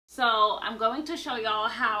So I'm going to show y'all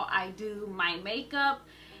how I do my makeup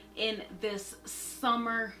in this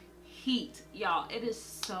summer heat. Y'all, it is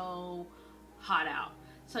so hot out.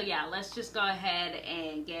 So yeah, let's just go ahead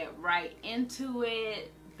and get right into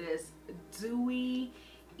it. This dewy,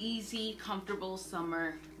 easy, comfortable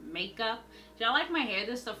summer makeup. Do y'all like my hair?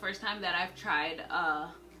 This is the first time that I've tried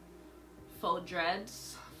faux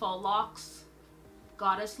dreads, faux locks,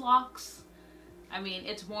 goddess locks. I mean,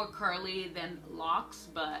 it's more curly than locks,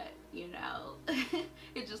 but you know,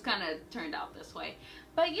 it just kind of turned out this way.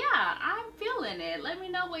 But yeah, I'm feeling it. Let me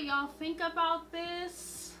know what y'all think about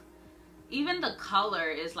this. Even the color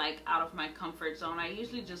is like out of my comfort zone. I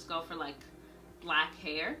usually just go for like black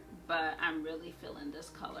hair, but I'm really feeling this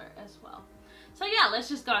color as well. So yeah, let's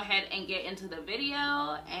just go ahead and get into the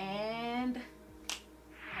video. And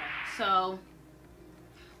so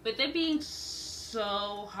with it being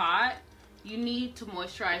so hot, you need to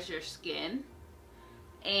moisturize your skin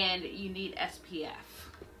and you need SPF.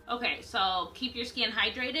 Okay, so keep your skin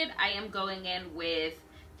hydrated. I am going in with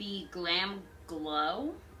the Glam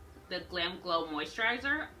Glow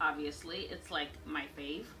moisturizer. Obviously, it's like my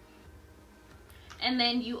fave. And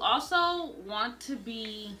then you also want to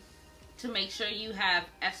make sure you have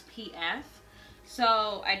SPF.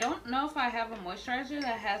 So I don't know if I have a moisturizer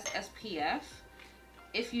that has SPF.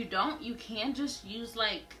 If you don't, you can just use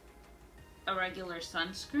like a regular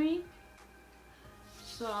sunscreen.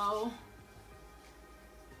 So,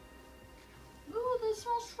 ooh, this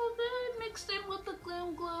smells so good mixed in with the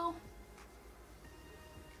Glam Glow.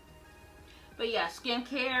 But yeah,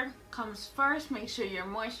 skincare comes first. Make sure you're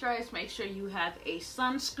moisturized. Make sure you have a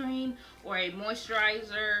sunscreen or a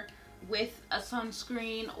moisturizer with a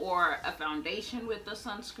sunscreen or a foundation with a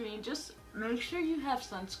sunscreen. Just make sure you have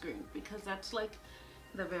sunscreen because that's like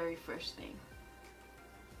the very first thing.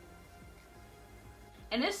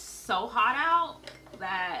 And it's so hot out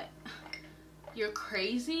that you're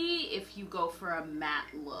crazy if you go for a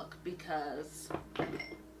matte look because,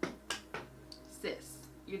 sis,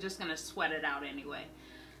 you're just gonna sweat it out anyway.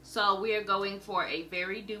 So we are going for a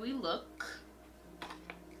very dewy look.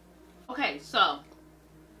 Okay, so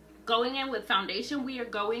going in with foundation, we are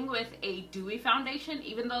going with a dewy foundation.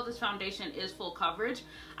 Even though this foundation is full coverage,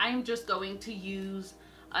 I am just going to use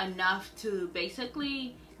enough to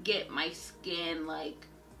basically get my skin like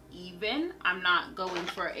even. I'm not going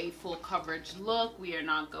for a full coverage look. We are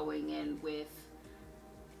not going in with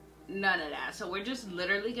none of that. So we're just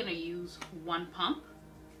literally gonna use one pump.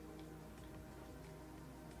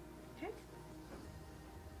 Okay.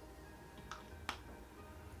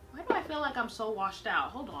 Why do I feel like I'm so washed out?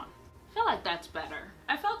 Hold on. I feel like that's better.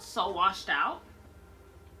 I felt so washed out.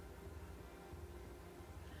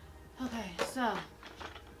 Okay, so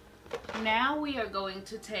now we are going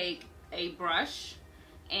to take a brush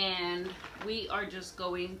and we are just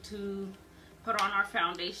going to put on our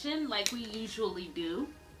foundation like we usually do.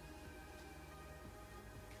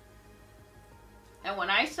 And when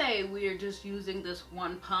I say we're just using this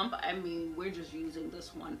one pump, I mean we're just using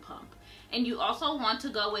this one pump. And you also want to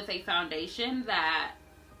go with a foundation that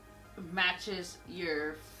matches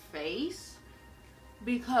your face,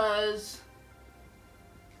 because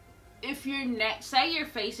if your neck, say your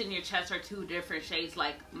face and your chest are two different shades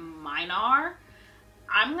like mine are,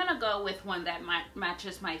 I'm gonna go with one that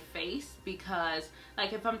matches my face, because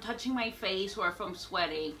like if I'm touching my face or if I'm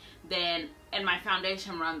sweating, then and my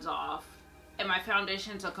foundation runs off and my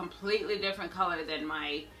foundation's a completely different color than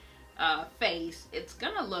my face, it's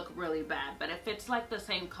gonna look really bad. But if it's like the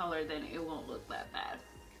same color, then it won't look that bad.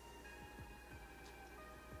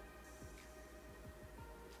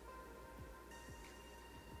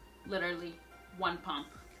 Literally one pump.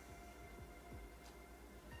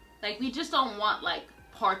 Like we just don't want like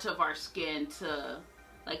parts of our skin to,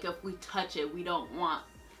 like if we touch it, we don't want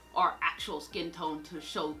our actual skin tone to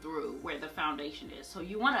show through where the foundation is. So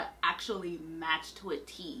you want to actually match to a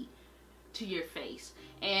T to your face.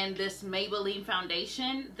 And this Maybelline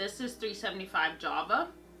foundation, this is 375 Java.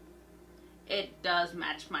 It does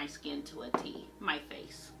match my skin to a T, my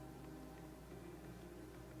face.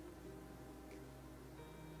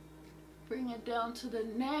 Bring it down to the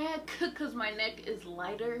neck because my neck is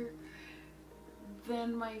lighter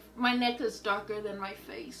than my neck is darker than my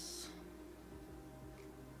face.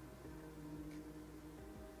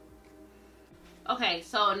 Okay,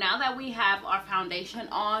 so now that we have our foundation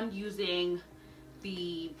on using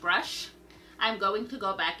the brush, I'm going to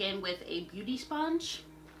go back in with a beauty sponge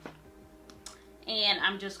and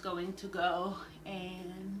I'm just going to go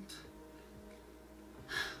and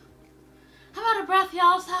I'm out of breath,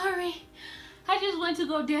 y'all, sorry. I just went to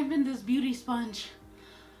go dampen this beauty sponge.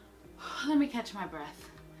 Let me catch my breath.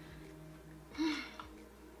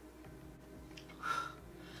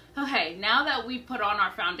 now that we put on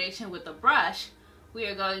our foundation with the brush, we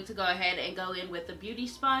are going to go ahead and go in with the beauty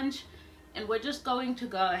sponge, and we're just going to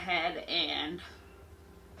go ahead and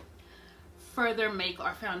further make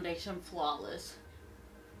our foundation flawless.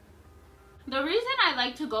 The reason I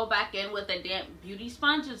like to go back in with a damp beauty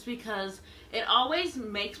sponge is because it always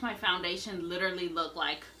makes my foundation literally look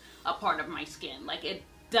like a part of my skin. Like, it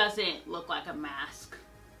doesn't look like a mask.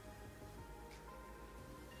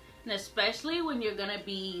 And especially when you're gonna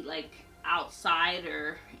be like outside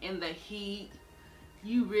or in the heat,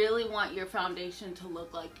 you really want your foundation to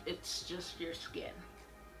look like it's just your skin.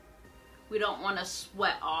 We don't want to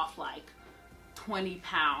sweat off like 20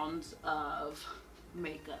 pounds of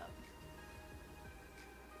makeup.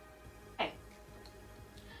 Okay.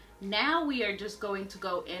 Now we are just going to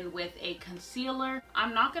go in with a concealer.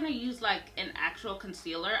 I'm not going to use like an actual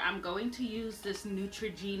concealer. I'm going to use this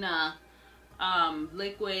Neutrogena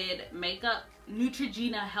liquid makeup,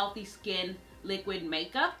 Neutrogena Healthy Skin liquid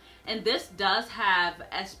makeup, and this does have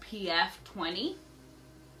SPF 20,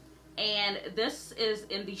 and this is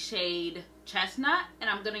in the shade Chestnut, and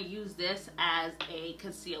I'm gonna use this as a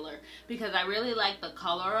concealer because I really like the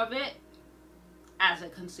color of it as a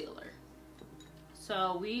concealer.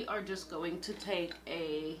 So we are just going to take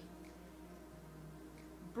a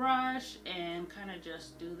brush and kind of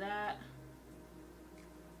just do that.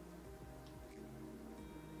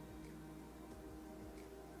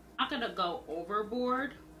 I'm not gonna go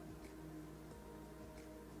overboard.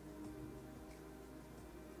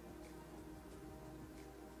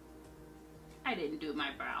 I didn't do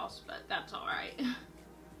my brows, but that's all right.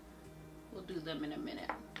 We'll do them in a minute.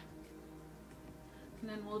 And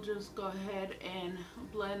then we'll just go ahead and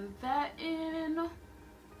blend that in.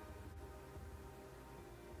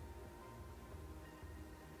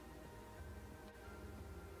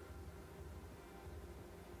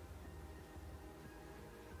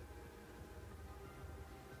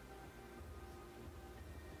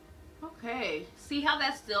 Okay, see how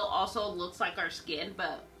that still also looks like our skin,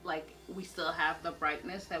 but like we still have the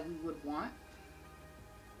brightness that we would want.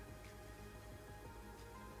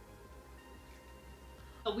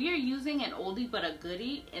 So we are using an oldie but a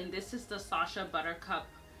goodie, and this is the Sacha Buttercup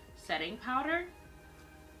setting powder.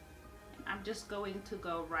 And I'm just going to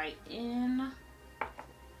go right in,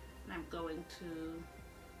 and I'm going to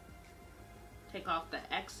take off the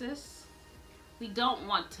excess. We don't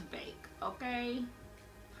want to bake, okay?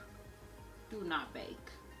 Do not bake.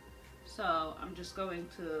 So I'm just going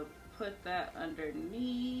to put that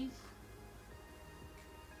underneath.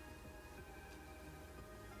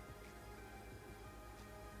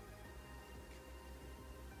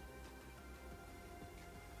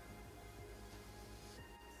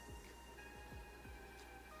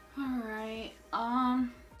 Alright,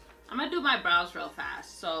 I'm gonna do my brows real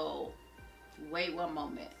fast, so wait one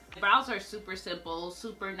moment. Brows are super simple,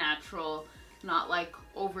 super natural, not like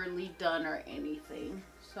overly done or anything.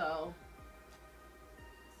 So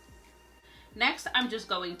next I'm just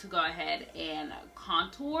going to go ahead and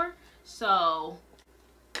contour. So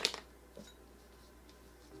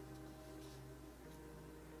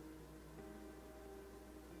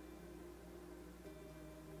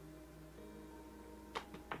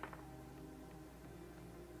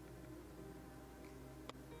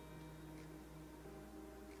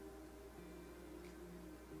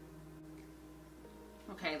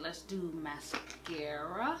okay, let's do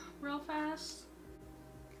mascara real fast.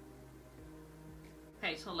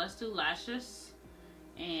 Okay, so let's do lashes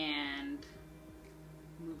and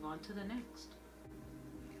move on to the next.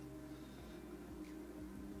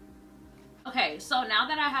 Okay, so now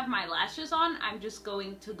that I have my lashes on, I'm just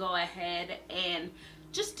going to go ahead and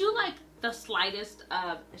just do like the slightest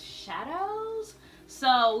of shadows.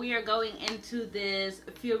 So we are going into this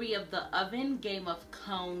Fury of the Oven Game of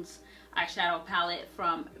Cones eyeshadow palette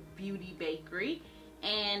from Beauty Bakery,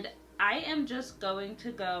 and I am just going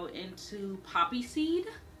to go into Poppy Seed,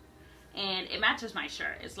 and it matches my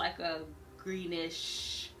shirt. It's like a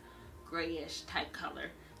greenish, grayish type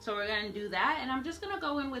color. So we're gonna do that, and I'm just gonna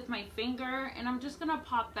go in with my finger, and I'm just gonna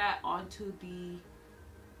pop that onto the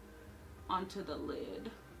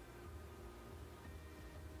lid.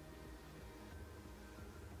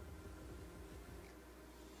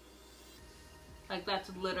 Like,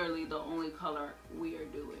 that's literally the only color we are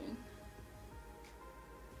doing.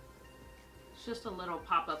 It's just a little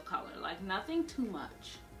pop of color, like nothing too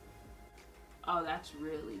much. Oh, that's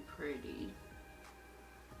really pretty.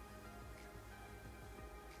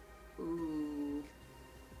 Ooh.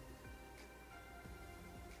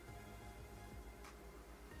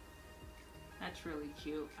 That's really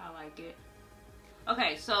cute. I like it.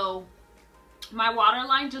 Okay, so my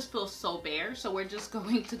waterline just feels so bare, so we're just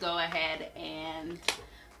going to go ahead and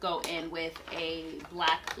go in with a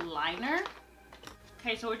black liner.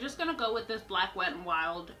 Okay, so we're just gonna go with this black Wet n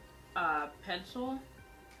Wild pencil.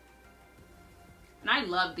 And I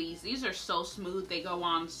love these. These are so smooth. They go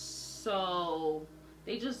on so,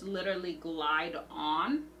 they just literally glide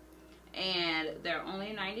on. And they're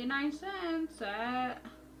only 99 cents at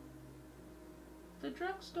the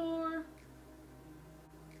drugstore.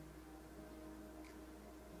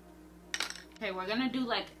 Okay, we're gonna do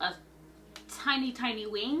like a tiny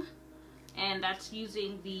wing. And that's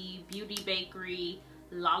using the Beauty Bakery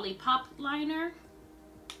Lollipop liner.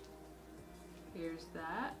 Here's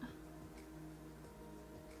that.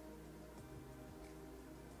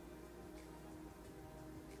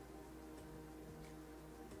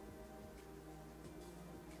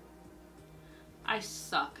 I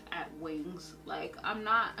suck at wings. Like, I'm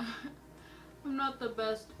not the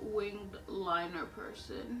best winged liner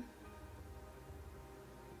person.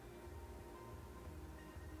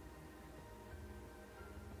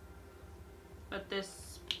 But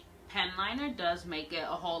this pen liner does make it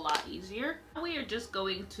a whole lot easier. We are just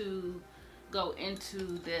going to go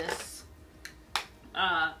into this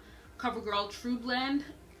CoverGirl True Blend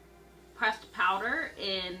pressed powder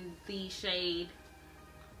in the shade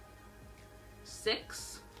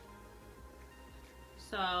 6.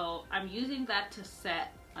 So I'm using that to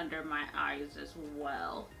set under my eyes as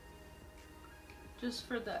well, just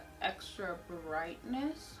for the extra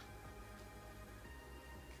brightness.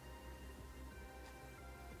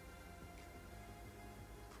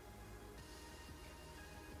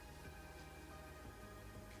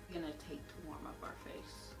 Gonna take to warm up our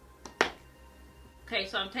face. Okay,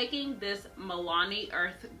 so I'm taking this Milani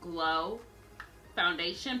Earth Glow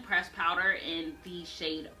foundation pressed powder in the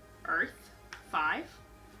shade Earth 5,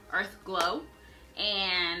 Earth Glow,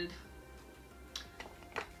 and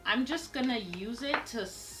I'm just gonna use it to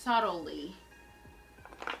subtly,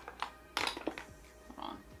 hold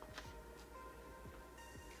on,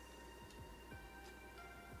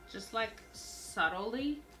 just like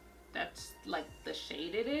subtly, that's like the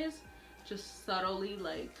shade it is, just subtly,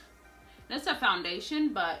 like, and it's a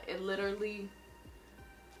foundation, but it literally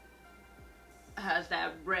has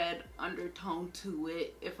that red undertone to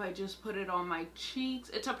it. If I just put it on my cheeks,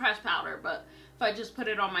 it's a pressed powder, but if I just put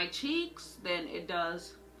it on my cheeks, then it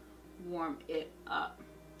does warm it up.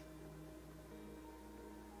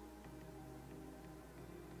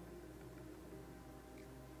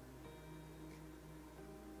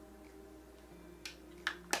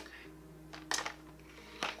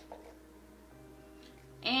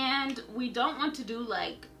 And we don't want to do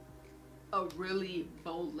like a really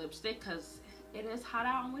bold lipstick because it is hot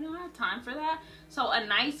out and we don't have time for that. So a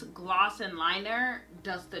nice gloss and liner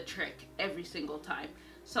does the trick every single time.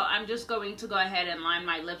 So I'm just going to go ahead and line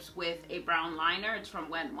my lips with a brown liner. It's from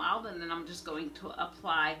Wet n Wild, and then I'm just going to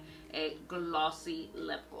apply a glossy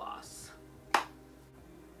lip gloss.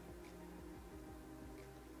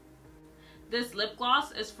 This lip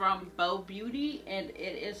gloss is from Bow Beauty and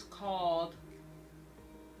it is called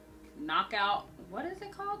Knockout. What is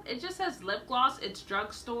it called? It just says lip gloss. It's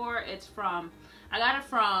drugstore. It's from, I got it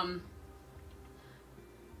from,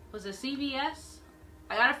 was it CVS?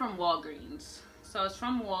 I got it from Walgreens. So it's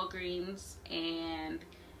from Walgreens, and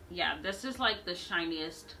yeah, this is like the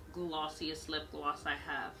shiniest, glossiest lip gloss I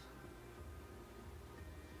have.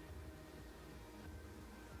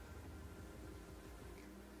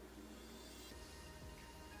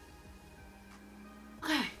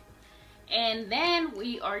 Okay. And then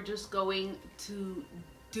we are just going to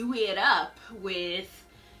do it up with,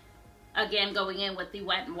 again, going in with the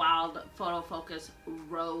Wet n Wild Photo Focus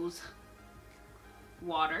Rose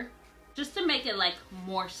water. Just to make it like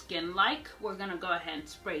more skin-like, we're gonna go ahead and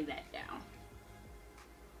spray that down.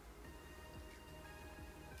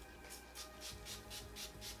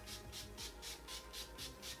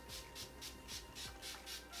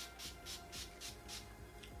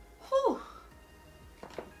 Whew.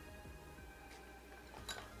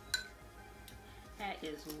 That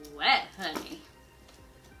is wet, honey.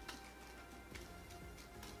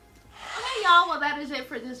 Okay, y'all, well, that is it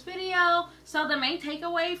for this video. So the main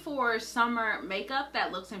takeaway for summer makeup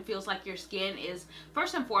that looks and feels like your skin is,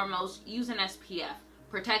 first and foremost, use an SPF.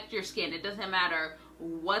 Protect your skin. It doesn't matter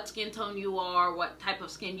what skin tone you are, what type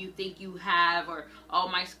of skin you think you have, or, oh,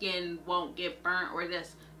 my skin won't get burnt or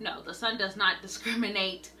this. No, the sun does not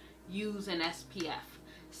discriminate. Use an SPF.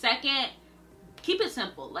 Second, keep it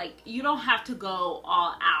simple. Like, you don't have to go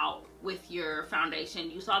all out with your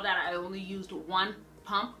foundation. You saw that I only used one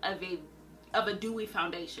pump of a dewy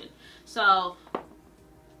foundation. So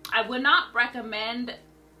I would not recommend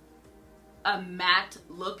a matte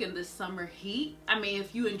look in the summer heat. I mean,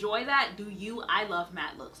 if you enjoy that, do you? I love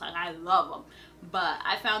matte looks, like I love them, but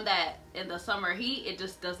I found that in the summer heat it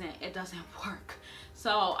just doesn't work.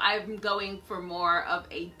 So I'm going for more of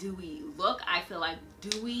a dewy look. I feel like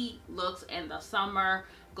dewy looks in the summer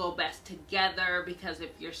go best together, because if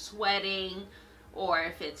you're sweating or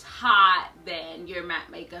if it's hot, then your matte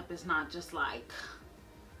makeup is not just like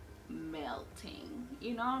melting,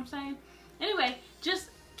 you know what I'm saying? Anyway, just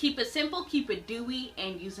keep it simple, keep it dewy,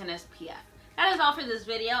 and use an SPF. That is all for this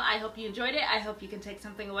video. I hope you enjoyed it. I hope you can take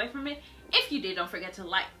something away from it. If you did, don't forget to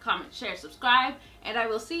like, comment, share, subscribe, and I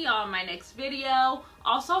will see y'all in my next video.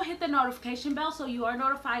 Also, hit the notification bell so you are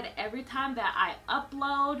notified every time that I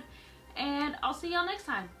upload, and I'll see y'all next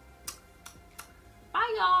time.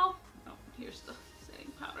 Bye, y'all. Oh, here's the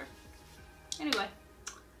setting powder. Anyway,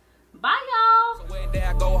 bye, y'all.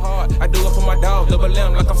 I go hard. I do it for my dog. Double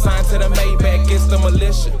M like I'm signed to the Maybach. It's the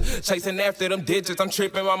militia. Chasing after them digits. I'm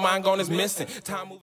tripping. My mind gone is missing. Time